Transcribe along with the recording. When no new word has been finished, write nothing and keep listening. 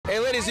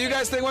Ladies, do you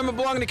guys think women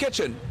belong in the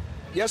kitchen?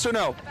 Yes or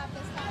no?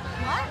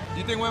 What? Do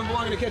you think women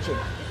belong in the kitchen?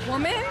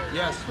 Women?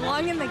 Yes.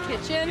 Belong in the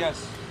kitchen?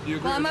 Yes. Do you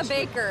agree Well, I'm with a this?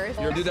 baker.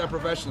 You do that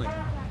professionally?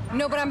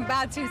 No, but I'm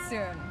about to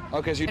soon.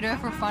 Okay, so I do it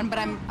for fun, but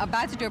I'm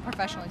about to do it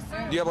professionally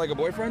soon. do you have like a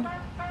boyfriend?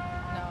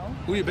 No.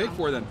 Who do you bake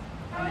for then?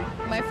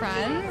 My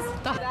friends?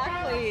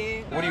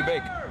 Exactly. What do you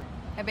bake?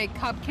 I bake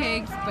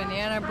cupcakes,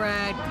 banana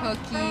bread,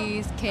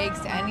 cookies, cakes,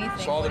 anything.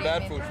 So all the What do you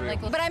bad mean? food for you.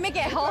 Like, but I make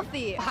it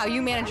healthy. How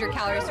you manage your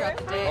calories throughout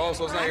the day. Oh,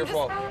 so it's not your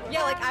fault.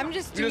 Yeah, like I'm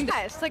just doing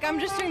this. Like I'm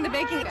just doing the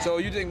baking. So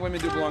you think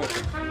women do belong in the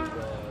kitchen?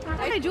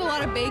 I do a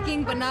lot of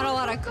baking, but not a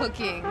lot of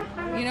cooking.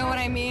 You know what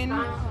I mean?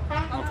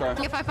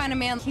 Okay. If I find a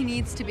man, he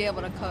needs to be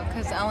able to cook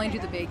because I only do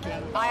the baking.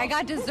 I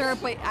got dessert,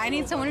 but I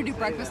need someone to do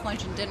breakfast,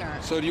 lunch, and dinner.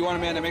 So do you want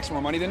a man that makes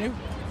more money than you?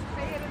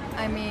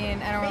 I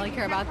mean, I don't really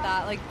care about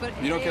that. Like, but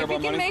You don't care if about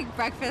he can money? make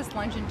breakfast,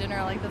 lunch, and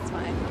dinner, like that's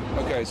fine.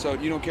 Okay, so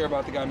you don't care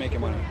about the guy making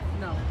money?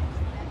 No.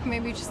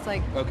 Maybe just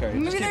like. Okay,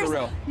 maybe just keep it there's-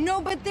 real.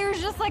 No, but there's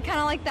just like kind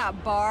of like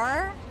that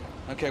bar.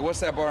 Okay, what's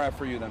that bar at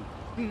for you then?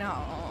 No.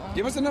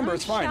 Give us a number,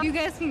 it's fine. You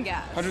guys can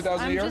guess.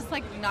 100,000 a year? I'm just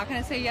like not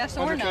gonna say yes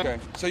or 100K. no. Okay,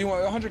 so you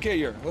want 100K a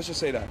year? Let's just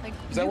say that. Like,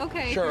 Is that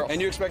okay. Sure.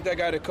 And you expect that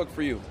guy to cook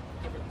for you?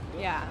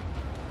 Yeah.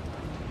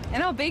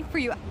 And I'll bake for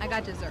you. I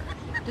got dessert.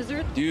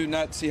 Dessert. Do you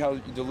not see how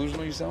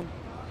delusional you sound?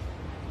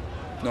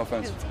 No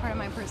offense. It's part of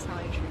my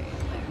personality trait.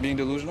 Like, Being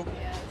delusional?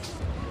 yes.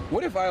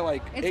 What if I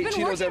like It's ate been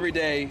Cheetos working- every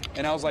day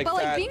and I was like But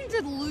like fat? being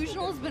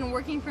delusional has been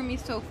working for me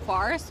so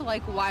far, so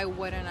like why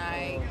wouldn't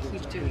I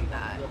keep doing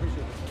that?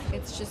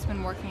 It's just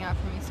been working out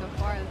for me so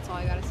far. That's all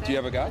I gotta say. Do you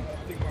have a guy?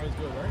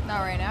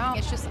 Not right now.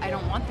 It's just I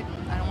don't want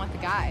the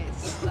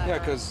guys. that Yeah, are-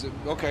 because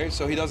okay,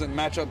 so he doesn't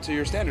match up to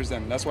your standards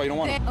then. That's why you don't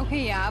want him.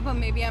 Okay, yeah, but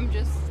maybe I'm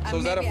just. So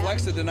is that a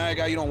flex to deny a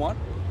guy you don't want?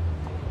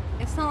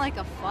 It's not like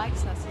a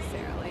flex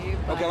necessarily.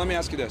 But Okay, let me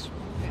ask you this.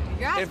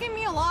 You're asking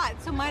me a lot,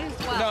 so might as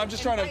well. No, I'm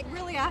just trying to- Like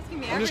really asking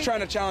me. I'm just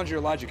trying to challenge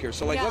your logic here.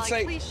 So like, yeah, let's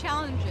say, please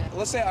challenge it.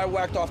 let's say I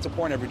whacked off to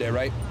porn every day,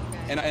 right?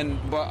 Okay.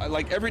 But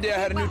like every day I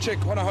had a new chick.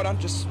 Hold on,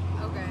 just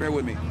Okay. bear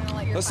with me. I'm gonna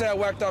let your Let's say I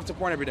whacked off to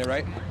porn every day,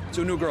 right?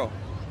 To a new girl,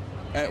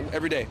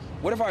 every day.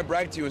 What if I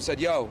bragged to you and said,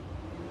 "Yo,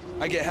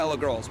 I get hella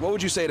girls"? What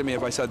would you say to me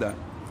if I said that?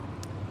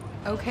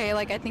 Okay,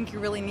 like I think you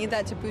really need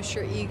that to boost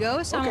your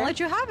ego, so I'm Okay. gonna let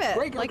you have it.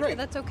 Great, like great.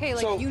 that's okay.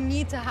 Like So- you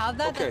need to have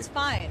that. Okay. That's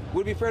fine.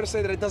 Would it be fair to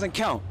say that it doesn't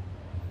count?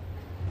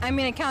 I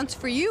mean, it counts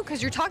for you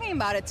because you're talking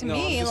about it to No,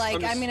 me. I'm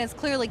like, just- I mean, it's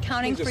clearly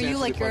counting Please just for you. answer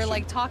Like the you're question.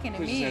 like talking to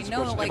Please just me. answer the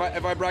No, question. like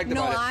If I bragged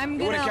no, about it, I'm it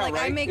gonna wouldn't count,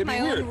 like I right? make It'd be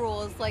my weird. own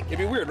rules. Like It'd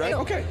be weird, right? Ew.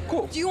 Okay,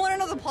 cool. Do you want to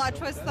know the plot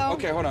twist though?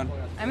 Okay, hold on.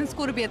 I'm in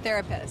school to be a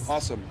therapist.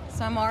 Awesome.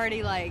 So I'm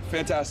already like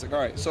Fantastic. All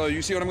right. So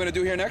you see what I'm going to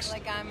do here next?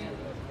 I'm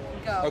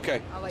go.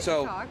 Okay. I'll let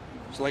So you talk.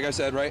 so like I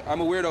said, right?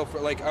 I'm a weirdo for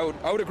like I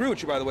would agree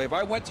with you by the way. If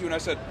I went to you and I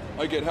said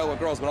I get hella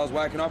girls, but I was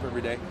whacking off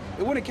every day,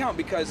 it wouldn't count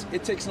because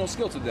it takes no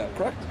skill to do that.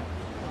 Correct?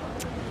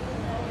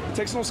 It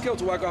takes no skill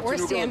to whack off Or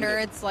to a new girl every day.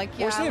 standards, like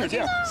yeah. Or standards,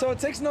 like, yeah. So it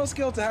takes no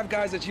skill to have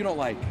guys that you don't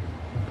like.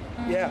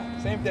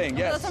 Yeah, same thing.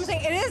 Yes. That's what I'm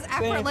saying. It is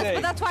effortless, thing.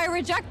 but that's why I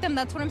reject them.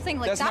 That's what I'm saying.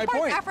 Like That's that my part's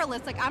point.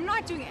 effortless. Like I'm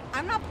not doing it.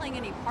 I'm not playing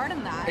any part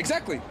in that.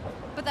 Exactly.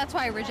 But that's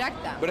why I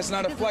reject them. But it's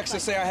not a Because flex to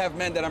like- say I have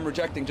men that I'm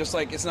rejecting, just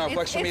like it's not a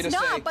flex for me to it's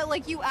say. not, but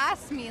like you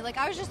asked me, like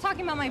I was just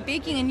talking about my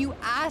baking, and you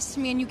asked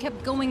me, and you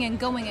kept going and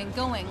going and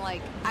going.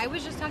 Like I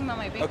was just talking about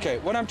my baking. Okay,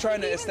 what I'm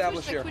trying to Can you even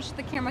establish here. switch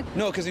the camera.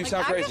 No, 'cause you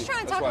sound I'm crazy. just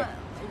trying to That's talk why.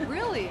 about.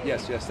 Really?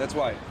 Yes, that's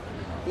why.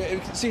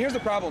 Yeah, see, here's the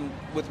problem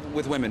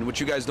with women,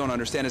 which you guys don't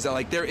understand, is that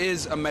like there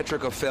is a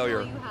metric of failure.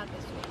 I'll let you have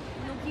this.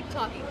 No, keep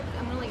talking.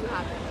 I'm gonna let you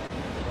have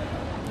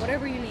it.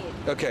 Whatever you need.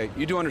 Okay,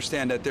 you do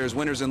understand that there's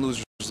winners and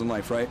losers in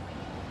life, right?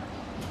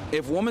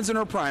 If woman's in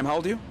her prime, how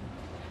old are you?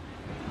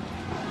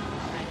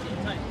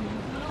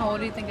 How old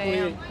do you think I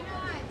am?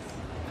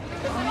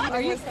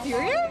 Are you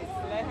serious?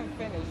 Let him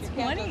finish.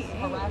 20.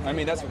 I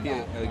mean, that's what he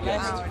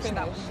guessed.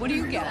 What do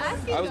you get?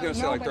 I was gonna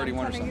say like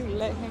 31 or You something.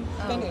 let him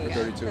finish. Or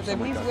 32, Because if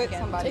something he's like with that.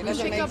 somebody, Take a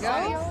doesn't shake make up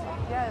sense.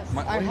 Yes.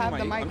 What I do you have mean,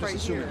 the I'm mic just right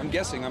assuming. here. I'm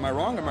guessing. Am I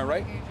wrong? Am I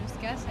right? You're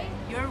just guessing.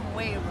 You're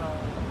way wrong.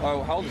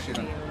 Oh, how old is she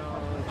then?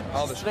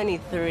 How old is she?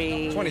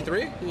 23.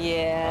 23?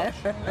 Yeah.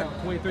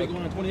 23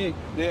 going on 28.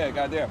 Yeah,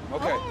 goddamn.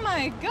 Okay. Oh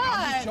my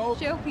God!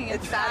 Joking.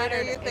 It's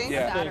Saturday. you think? It's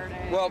Yeah.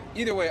 Saturday. Well,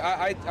 either way,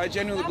 I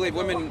genuinely believe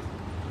women,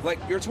 like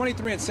you're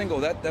 23 and single.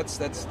 That's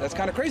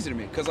kind of crazy to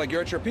me because like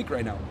you're at your peak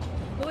right now.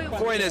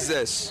 Point is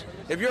this: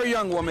 if you're a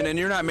young woman and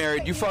you're not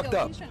married, you fucked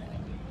up.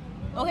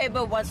 Okay,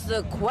 but what's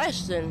the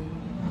question?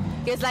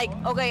 It's like,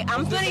 okay,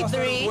 I'm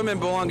 23. Women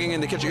belonging in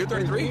the kitchen. You're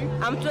 33.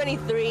 I'm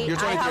 23. You're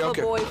 23, I have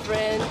okay. a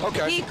boyfriend.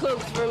 Okay. He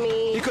cooks for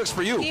me. He cooks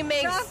for you. He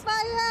makes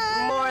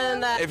more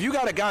than that. If you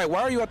got a guy,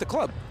 why are you at the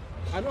club?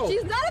 I know.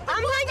 She's not at the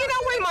I'm hanging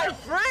out with my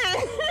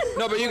friend.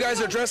 No, but you guys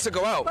are dressed to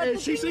go out.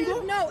 Is she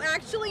single? No,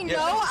 actually, no. Yeah.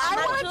 I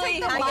don't want to Actually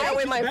take the hanging out light.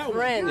 with my You're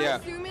friend. Yeah.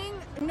 Assuming,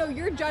 no,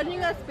 you're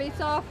judging us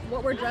based off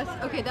what we're dressed.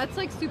 Okay, that's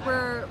like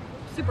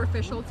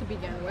superficial to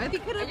begin with. He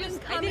could have been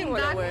didn't coming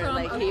wanna back wear, from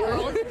like, a heels.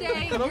 girl's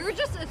day. You're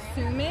just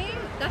assuming.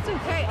 That's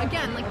okay.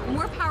 Again, like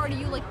more power to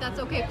you. Like that's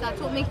okay. If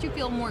that's what makes you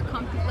feel more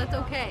comfortable, that's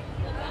okay.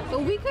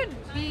 But we could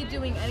be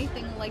doing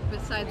anything like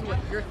besides what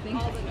you're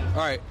thinking.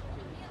 All right.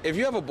 if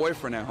you have a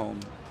boyfriend at home,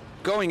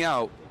 going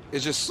out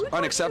is just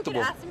unacceptable.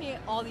 You could ask me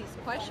all these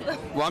questions.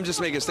 Well, I'm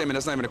just making a statement.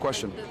 That's not even a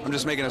question. I'm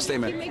just making a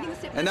statement.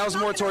 And that was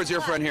more towards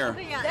your friend here.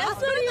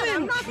 That's not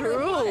even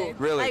true.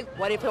 Really? Like,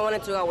 what if I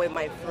wanted to go out with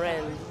my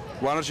friend?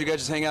 Why don't you guys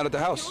just hang out at the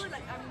house?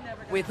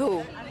 With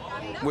who?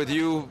 With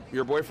you,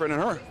 your boyfriend,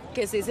 and her.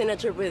 Because he's in a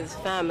trip with his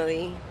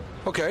family.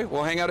 Okay,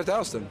 well, hang out at the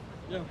house then.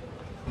 Yeah.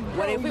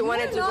 What if we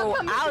wanted to go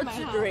out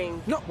to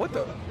drink? No, what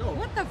the?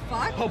 What the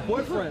fuck? Her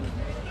boyfriend.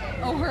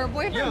 Oh, her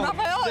boyfriend, Yeah.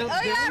 Rafael. Oh, Then-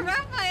 yeah, then-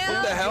 Rafael.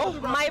 What the hell?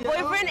 My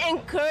boyfriend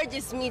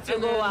encourages me to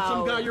And go then out.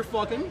 some guy you're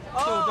fucking.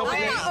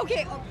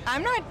 Okay,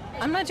 I'm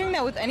not doing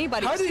that with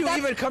anybody. How do you That's-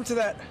 even come to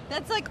that?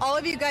 That's like all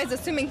of you guys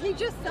assuming he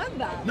just said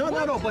that.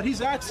 No, but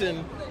he's asking,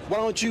 why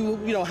don't you,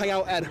 hang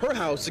out at her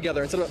house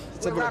together instead of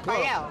at the club?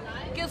 Rafael.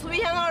 Because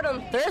we hung out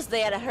on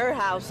Thursday at her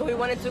house, so we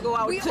wanted to go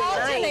out We tonight.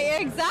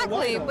 alternate,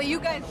 exactly, but you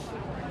guys.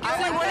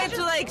 So we wanted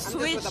to like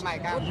switch.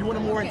 You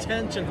wanted more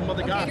attention from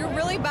other guys. You're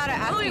really bad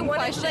at No, we asking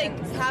wanted to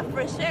questions. like have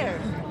fresh air.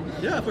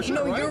 Yeah, for sure,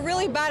 No, right? you're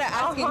really bad at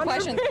asking 100%.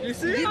 questions. You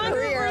see? Your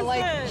career,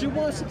 like. She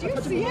wants to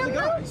touch see with other him?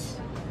 guys.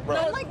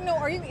 No,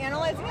 are you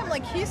analyzing him?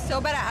 Like, he's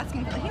so bad at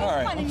asking. He needs All to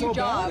right. find a I'm new so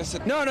job.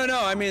 bad. No.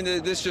 I mean,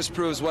 this just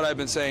proves what I've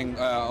been saying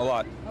a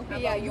lot.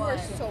 Okay, yeah, you are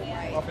so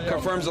right.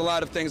 Confirms a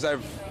lot of things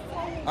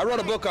I wrote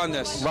a book on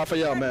this.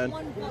 Raphael, man.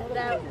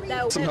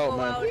 That Some help,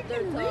 man. He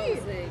can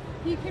read.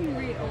 He can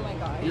read. Oh my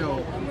god. Yo,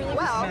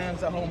 Well,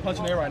 man's at home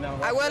punching air right now.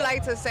 I would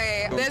like to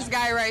say this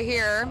guy right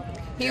here,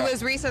 he Yeah.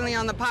 was recently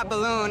on the Pop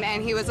Balloon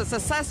and he was a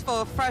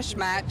successful fresh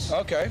match.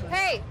 Okay.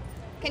 Hey,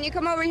 can you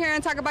come over here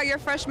and talk about your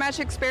fresh match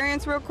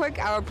experience real quick?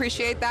 I would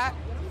appreciate that.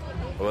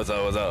 What's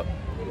up? What's up?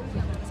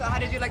 So how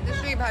did you like the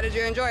stream? How did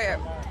you enjoy it?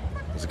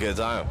 It's a good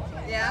time.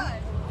 Yeah?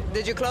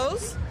 Did you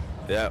close?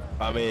 Yeah.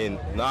 I mean,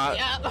 not,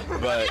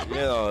 but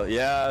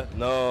yeah,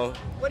 no.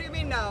 What do you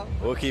mean no?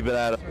 We'll keep it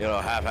at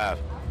half.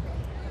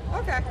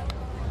 Okay.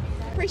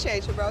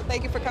 Appreciate you, bro.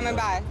 Thank you for coming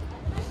by.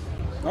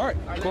 All right.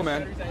 Cool,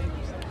 man.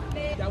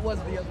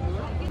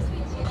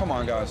 Come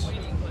on, guys.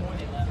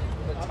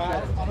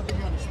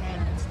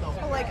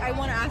 Like, I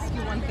want to ask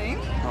you one thing.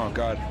 Oh,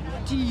 God.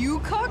 Do you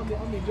cook?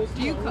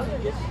 Do you cook?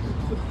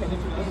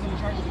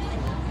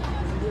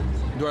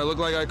 Do I look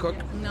like I cook?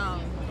 No.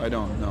 I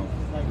don't. No.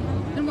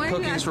 Then why are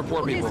Cooking you is for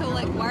poor okay, people. so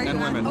like, why are And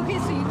you women. Okay,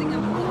 so you think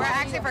I'm. We're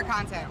asking for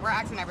content. We're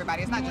asking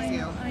everybody. It's not just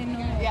you. I know.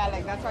 Yeah,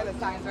 like that's why the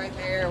sign's right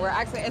there. We're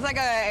asking. It's like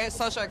a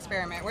social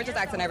experiment. We're just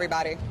asking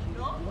everybody.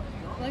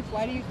 Like,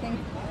 why do you think?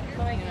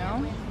 You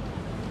know.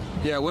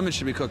 Yeah, women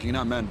should be cooking,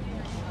 not men.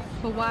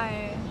 But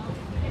why?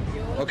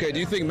 Okay, do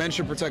you think men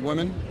should protect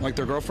women like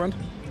their girlfriend?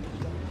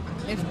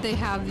 If they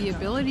have the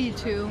ability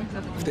to.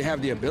 If they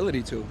have the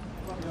ability to.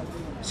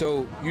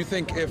 So you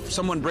think if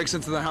someone breaks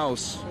into the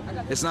house,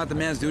 it's not the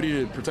man's duty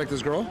to protect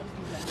his girl?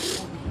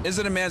 Is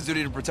it a man's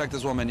duty to protect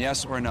his woman,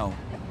 yes or no?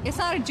 It's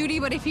not a duty,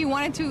 but if he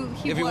wanted to,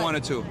 he If would. he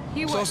wanted to.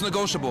 He So would. it's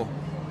negotiable.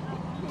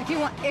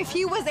 If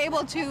he was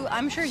able to,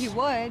 I'm sure he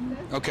would.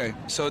 Okay,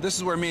 so this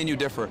is where me and you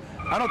differ.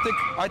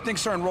 I think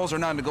certain roles are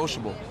not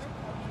negotiable.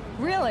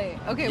 Really?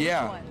 Okay.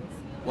 Yeah. Which ones?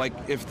 Like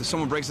if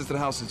someone breaks into the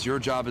house, it's your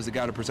job as the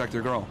guy to protect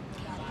their girl.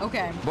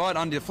 Okay. But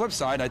on the flip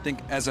side, I think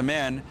as a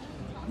man,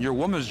 your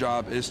woman's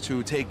job is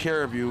to take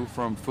care of you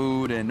from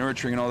food and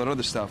nurturing and all that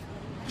other stuff.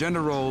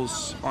 Gender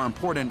roles are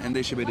important and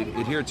they should be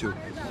adhered to.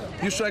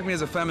 You strike me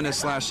as a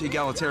feminist /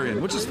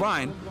 egalitarian, which is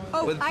fine.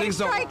 Oh, but I things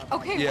strike.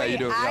 don't. Okay, yeah, wait. you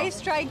do. I Yeah.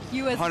 strike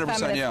you as a 100%,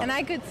 feminist, yeah. and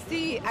I could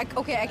see. I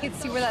could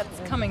see where that's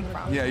coming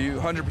from. Yeah, you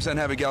 100%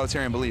 have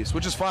egalitarian beliefs,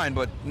 which is fine,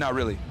 but not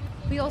really.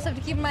 We also have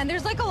to keep in mind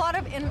there's like a lot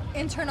of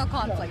internal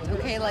conflict.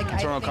 Okay, like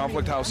Internal I think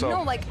conflict, how so?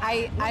 No, like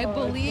I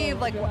believe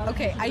like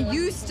okay, I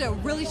used to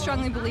really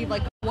strongly believe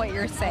like what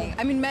you're saying.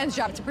 I mean, men's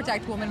job to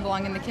protect women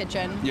belong in the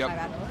kitchen. Yep. My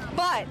bad.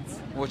 But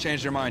What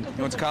changed your mind?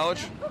 You went to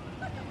college?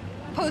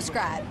 post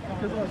grad.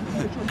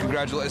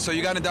 Congratulations. So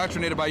you got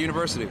indoctrinated by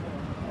university.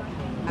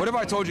 What if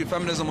I told you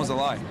feminism was a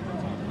lie?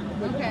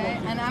 Okay,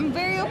 and I'm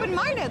very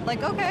open-minded.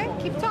 Like okay,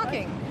 keep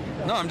talking.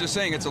 No, I'm just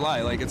saying it's a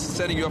lie. Like it's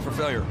setting you up for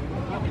failure.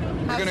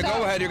 You're gonna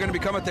go ahead. You're gonna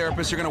become a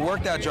therapist. You're gonna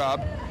work that job.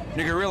 And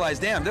you're gonna realize,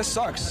 damn, this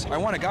sucks. I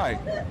want a guy.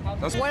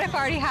 That's What if I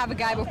already have a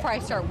guy before I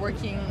start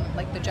working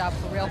like the job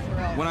for real?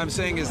 What I'm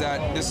saying is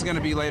that this is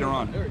gonna be later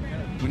on,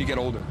 when you get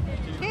older.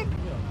 Okay.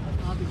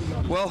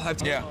 Well,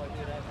 yeah,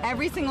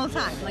 Every single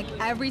time, like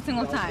every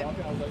single time.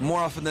 more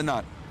often than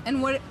not.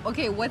 And what?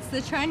 Okay, what's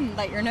the trend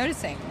that you're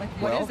noticing? Like,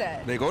 what is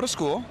it? They go to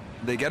school,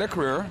 they get a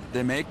career,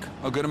 they make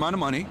a good amount of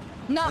money.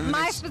 Not and then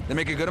my. they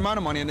make a good amount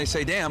of money, and they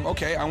say, damn,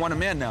 okay, I want a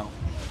man now.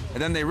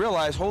 And then they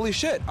realize, holy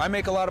shit, I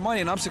make a lot of money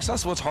and I'm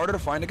successful. It's harder to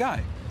find a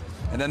guy.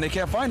 And then they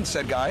can't find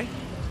said guy,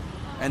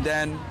 and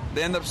then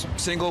they end up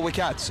single with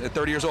cats at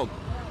 30 years old.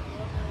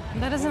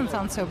 That doesn't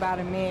sound so bad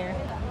to me.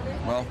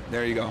 Well,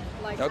 there you go.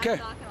 Like, Okay. I'm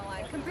not gonna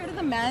lie. Compared to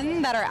the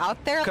men that are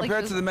out there,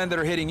 Compared like, to the men that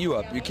are hitting you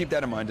up, you keep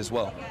that in mind as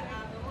well.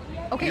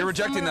 okay, You're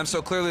rejecting some them, of-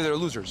 so clearly they're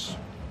losers.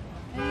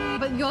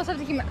 But you also have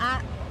to keep.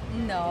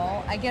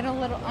 No, I get a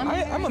little.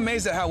 I'm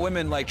amazed at how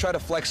women like try to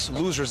flex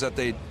losers that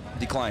they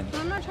decline.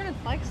 I'm not trying to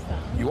flex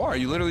them. You are.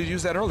 You literally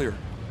used that earlier.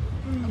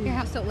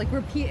 Okay, so like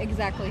repeat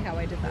exactly how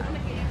I did that.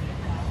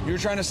 You're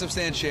trying to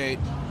substantiate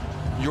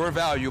your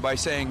value by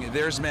saying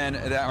there's men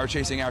that are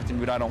chasing after me,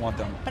 but I don't want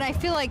them. But I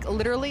feel like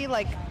literally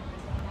like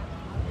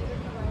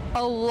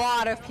a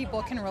lot of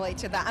people can relate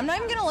to that. I'm not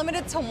even gonna limit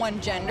it to one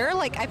gender.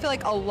 Like I feel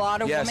like a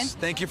lot of women. Yes,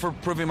 thank you for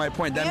proving my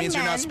point. That and means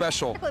you're not men-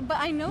 special. But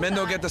I know Men that.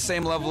 don't get the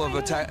same level of,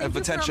 Thank you for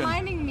attention.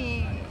 reminding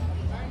me.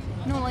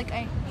 No, like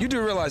You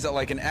do realize that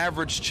like an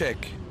average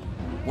chick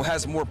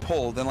has more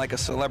pull than like a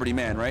celebrity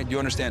man, right? Do you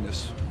understand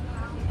this?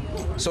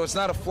 So it's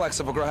not a flex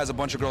if a girl has a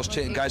bunch of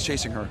guys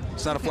chasing her.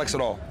 It's not a flex at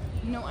all.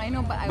 No, I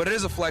know, but But it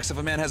is a flex if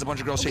a man has a bunch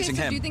of girls chasing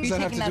so him. Do you think What does you're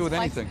that have taking to do that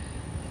with as flex? anything?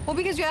 Well,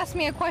 because you asked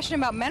me a question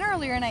about men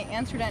earlier and I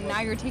answered it, and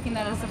now you're taking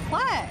that as a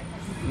flex.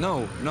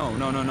 No.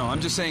 I'm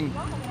just saying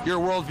your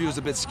worldview is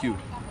a bit skewed.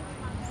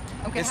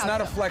 Okay, It's how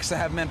not a so? flex to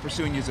have men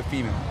pursuing you as a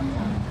female.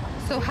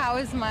 So how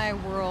is my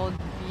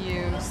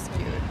worldview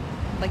skewed?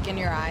 Like in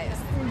your eyes,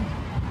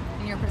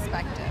 in your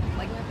perspective?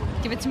 Like,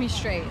 give it to me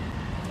straight.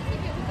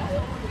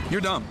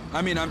 You're dumb.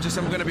 I mean, I'm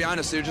gonna be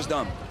honest, you're just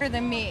dumb. Better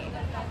than me.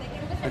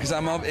 Because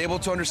I'm able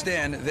to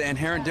understand the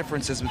inherent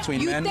differences between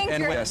You men think and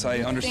you're- women. Yes, I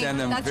you understand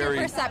think- them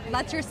very.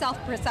 That's your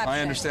self-perception.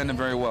 I understand them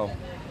very well.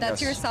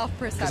 That's your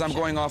self-perception. Because I'm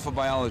going off of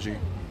biology,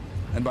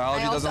 and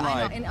biology doesn't I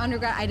know, lie. in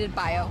undergrad, I did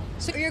bio.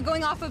 So you're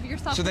going off of your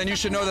self. So then you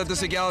should know that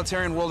this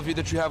egalitarian worldview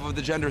that you have of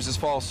the genders is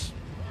false.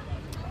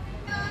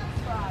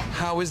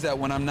 How is that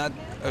when I'm not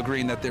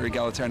agreeing that they're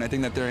egalitarian? I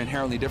think that they're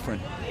inherently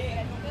different.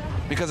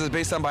 Because it's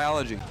based on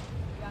biology.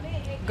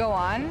 Go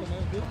on.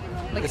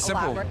 Like, It's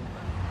simple. elaborate.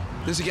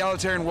 This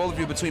egalitarian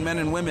worldview between men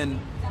and women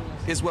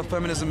is what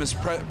feminism is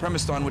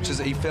premised on, which is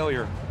a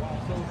failure.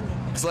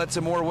 It's led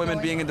to more women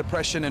being in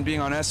depression and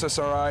being on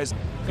SSRIs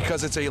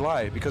because it's a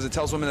lie, because it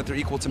tells women that they're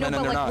equal to men No,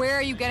 and but they're like, not. where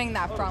are you getting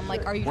that from?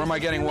 Like, are you? Where am just I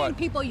getting assuming what?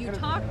 People you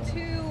talk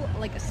to,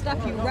 like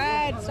stuff you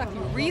read, stuff you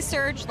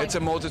researched. Like, It's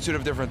a multitude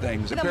of different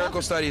things. The Empirical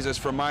multi- studies is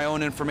from my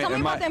own information. Tell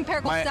me about the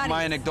empirical studies.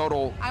 My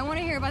anecdotal. I want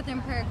to hear about the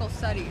empirical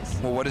studies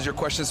Well, what is your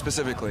question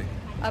specifically?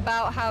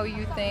 about how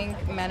you think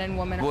men and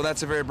women are. Well,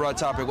 that's a very broad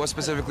topic. What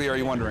specifically are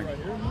you wondering?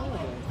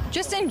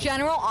 Just in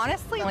general,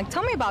 honestly, like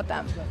tell me about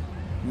them.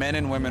 Men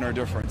and women are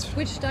different.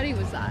 Which study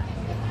was that?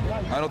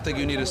 I don't think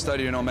you need a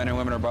study to know men and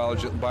women are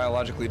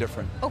biologically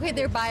different. Okay,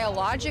 they're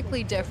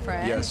biologically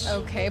different. Yes.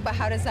 Okay, but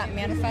how does that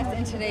manifest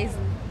in today's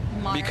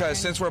modern? Because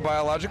since we're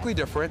biologically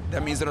different,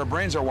 that means that our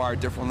brains are wired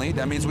differently.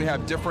 That means we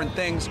have different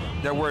things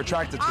that we're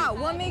attracted to.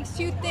 What makes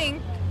you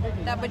think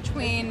that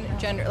between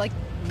gender, like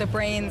the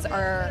brains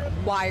are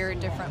wired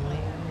differently?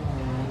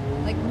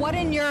 Like, what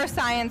in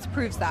neuroscience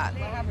proves that?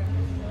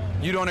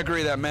 You don't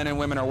agree that men and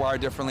women are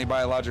wired differently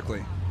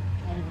biologically?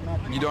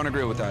 You don't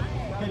agree with that?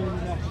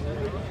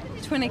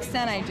 To an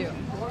extent, I do.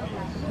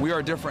 We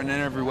are different in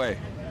every way.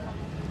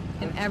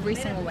 In every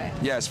single way.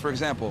 Yes, for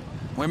example,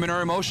 women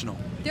are emotional.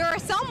 There are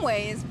some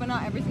ways, but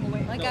not every single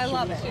way. Like, I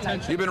love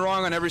it. You've been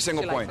wrong on every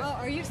single point. Oh,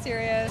 are you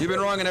serious? You've been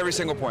wrong on every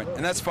single point,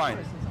 and that's fine.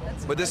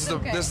 But this is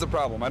okay. this is the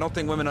problem. I don't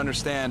think women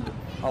understand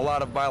a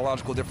lot of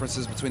biological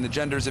differences between the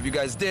genders. If you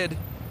guys did,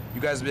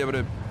 you guys would be able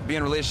to be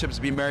in relationships,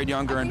 be married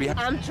younger, and be.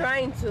 I'm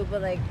trying to,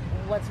 but like,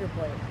 what's your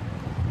point?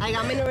 Like,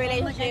 I'm in a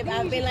relationship.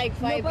 I've been like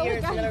 5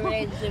 years in a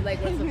relationship.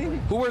 Like, what's the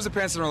point? Who wears the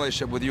pants in a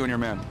relationship with you and your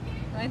man?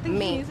 I think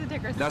Me. he needs to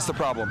take her That's the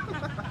problem.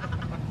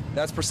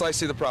 That's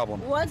precisely the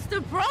problem. What's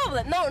the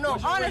problem? No,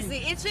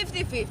 honestly, it's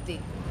 50-50.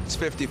 It's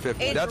 50-50.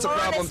 It's That's a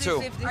problem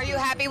honestly too. 50-50. Are you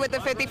happy with the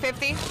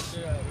 50-50?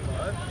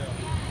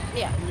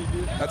 Yeah.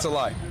 That's a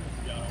lie.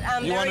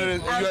 I'm You very,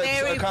 wanted to- I'm you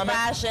had a very comment?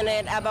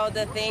 passionate about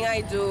the thing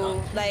I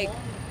do. Like,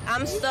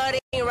 I'm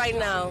studying right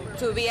now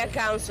to be a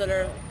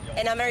counselor,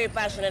 and I'm very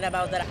passionate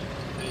about that.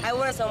 I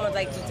want someone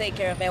like to take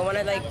care of me. I want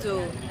to like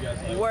to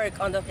work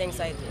on the things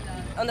I do,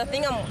 on the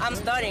thing I'm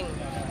studying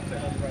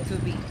to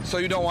be. So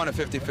you don't want a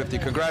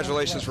 50-50.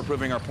 Congratulations for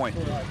proving our point.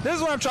 This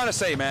is what I'm trying to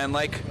say, man.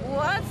 Like,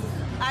 What?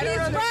 I don't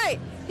He's understand. right.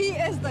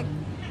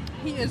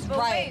 He is But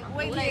right.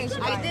 Wait, He is I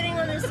right. didn't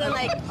understand.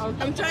 Like,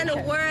 I'm trying to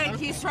work.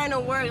 He's trying to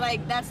work.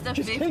 Like, that's the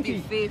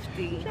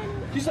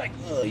 50-50. She's like,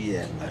 oh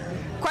yeah.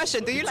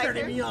 Question: do you like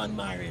Turning her? me on,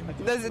 Myron.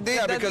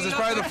 yeah, because it's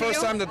probably the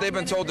first time that they've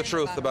been told the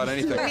truth about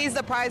anything. He's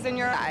the prize in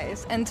your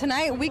eyes. And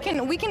tonight we can.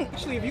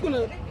 Actually, if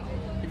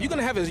you're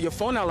gonna have your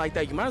phone out like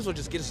that, you might as well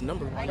just get his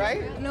number.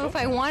 Right? No, if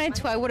I wanted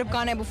to, I would have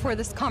gone in before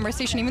this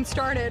conversation even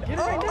started.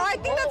 Oh, I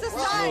think that's a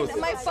sign. Smooth.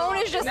 My phone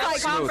is just like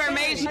Smooth.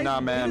 confirmation. Nah,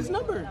 man. His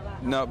number.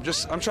 No,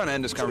 I'm trying to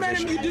end this Man, you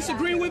conversation.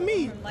 disagreeing with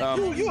me?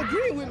 You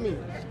agreeing with me?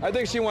 I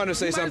think she wanted to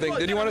say Might as something. well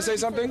Did you want to say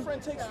something?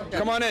 friend takes it.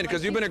 Come on in,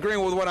 because you've been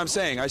agreeing with what I'm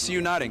saying. I see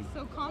you nodding.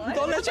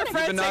 Don't let your You've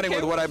friend been nodding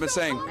with what I've been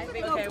saying.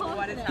 Okay, well,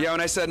 what is Yeah,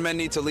 when I said men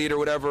need to lead or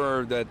whatever,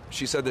 or that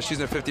she said that she's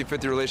in a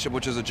 50-50 relationship,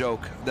 which is a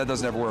joke. That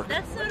doesn't ever work.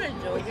 That's not a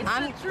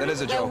joke. It's the That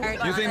is a truth.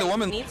 joke. You think the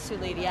woman? needs to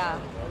lead? Yeah.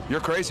 You're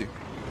crazy.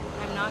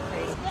 I'm not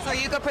crazy. So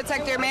you could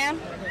protect your man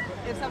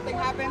if something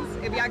happens,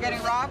 if y'all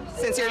getting robbed,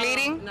 since you're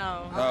leading?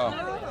 No.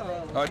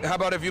 How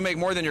about if you make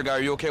more than your guy?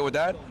 Are you okay with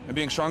that? And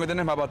being stronger than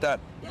him? How about that?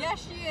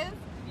 Yes, she is.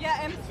 Yeah,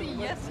 MC.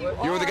 Yes, you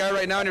are. You're with the guy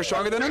right now and you're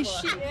stronger than him?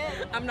 She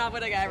is. I'm not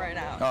with a guy right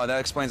now. Oh, that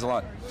explains a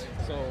lot.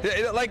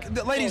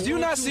 Like, ladies, do you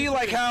not see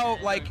like how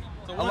like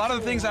A lot of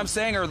the things I'm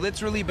saying are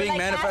literally being Like,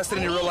 manifested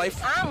in ask your real me.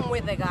 life. I'm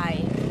with the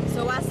guy,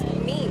 so ask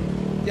me.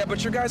 Yeah,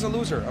 but your guy's a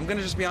loser. I'm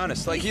gonna just be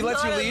honest. Like, he He's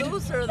lets you not a lead.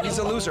 loser, though. He's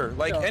a loser.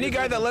 Like, any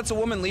guy that lets a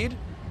woman lead,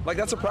 like,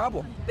 that's a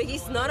problem. But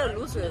he's not a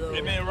loser though.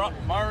 Hey man,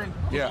 Myron,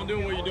 Yeah. keep on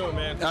doing what you're doing,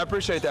 man. I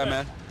appreciate that,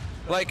 man.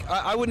 Like,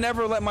 I would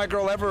never let my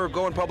girl ever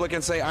go in public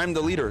and say I'm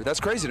the leader. That's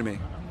crazy to me.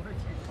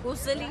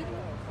 Who's the leader?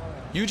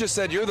 You just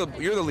said you're the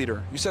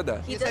leader. You said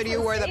that. He You said you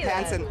doesn't wore the say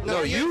pants that. and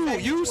No, you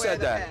wear said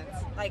the that.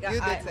 pants. Like,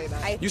 You did say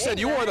that. You said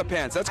you wore the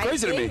pants. That's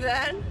crazy to me.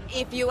 That.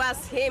 If you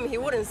ask him, he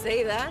wouldn't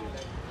say that.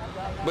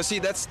 But see,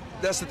 that's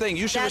the thing.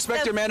 You should That's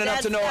respect the- your man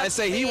enough to that's know the and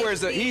say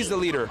he's the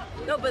leader.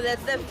 No, but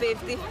that's the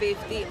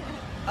 50-50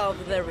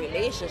 of the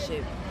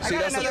relationship. See,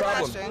 got that's the another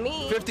problem. question.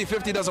 Me,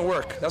 50-50 doesn't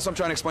work. That's what I'm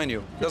trying to explain to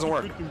you. It doesn't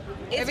work.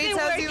 it's If he been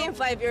tells working you-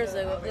 5 years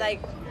ago,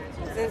 like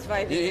since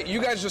 5 years.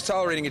 You guys are just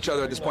tolerating each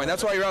other at this point.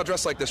 That's why you're all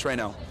dressed like this right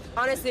now.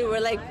 Honestly, we're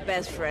like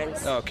best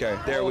friends. Okay,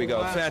 there we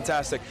go.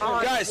 Fantastic.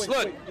 Guys,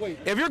 look,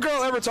 if your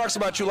girl ever talks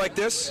about you like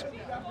this,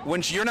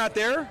 when you're not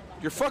there,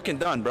 you're fucking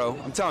done, bro.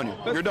 I'm telling you.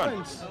 You're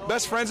done.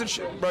 Best friends and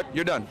shit, but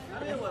you're done.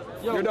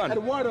 Yo, You're done.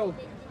 Eduardo.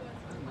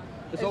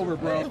 It's over,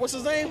 bro. What's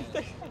his name?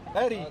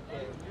 Eddie.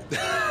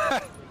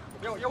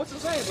 Yo, what's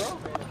his name, bro?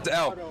 The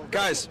L.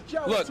 Guys,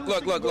 look.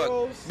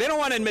 They don't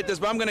want to admit this,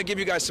 but I'm going to give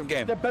you guys some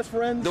game. They're best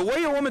friends. The way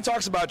your woman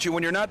talks about you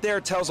when you're not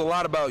there tells a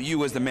lot about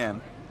you as the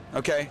man,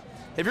 okay?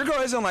 If your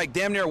girl isn't like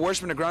damn near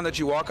worshiping the ground that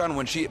you walk on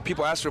when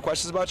people ask her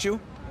questions about you,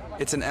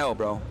 it's an L,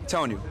 bro. I'm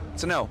telling you,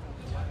 it's an L.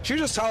 She's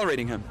just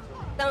tolerating him.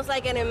 Sounds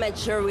like an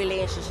immature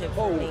relationship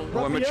for me.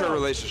 Well, a mature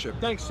relationship.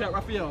 Thanks, chat,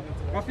 Raphael.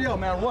 Raphael,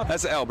 man, what?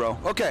 That's an L, bro.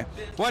 Okay.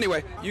 Well,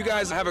 anyway, you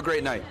guys have a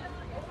great night.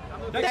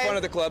 Have fun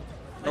at the club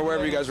or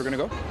wherever you guys are gonna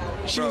go.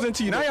 She was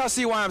into you, Now though. y'all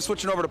see why I'm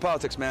switching over to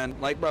politics, man.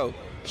 Like, bro.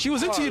 She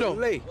was into you, though.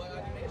 Holy.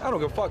 I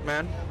don't give a fuck,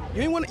 man.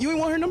 You ain't want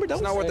her number? That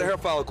It's not worth the hair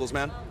follicles,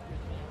 man.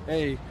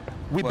 Hey,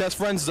 we What? best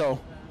friends, though.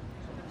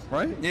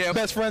 Right? Yeah.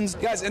 Best friends.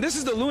 Guys, and this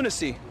is the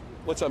lunacy.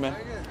 What's up, man?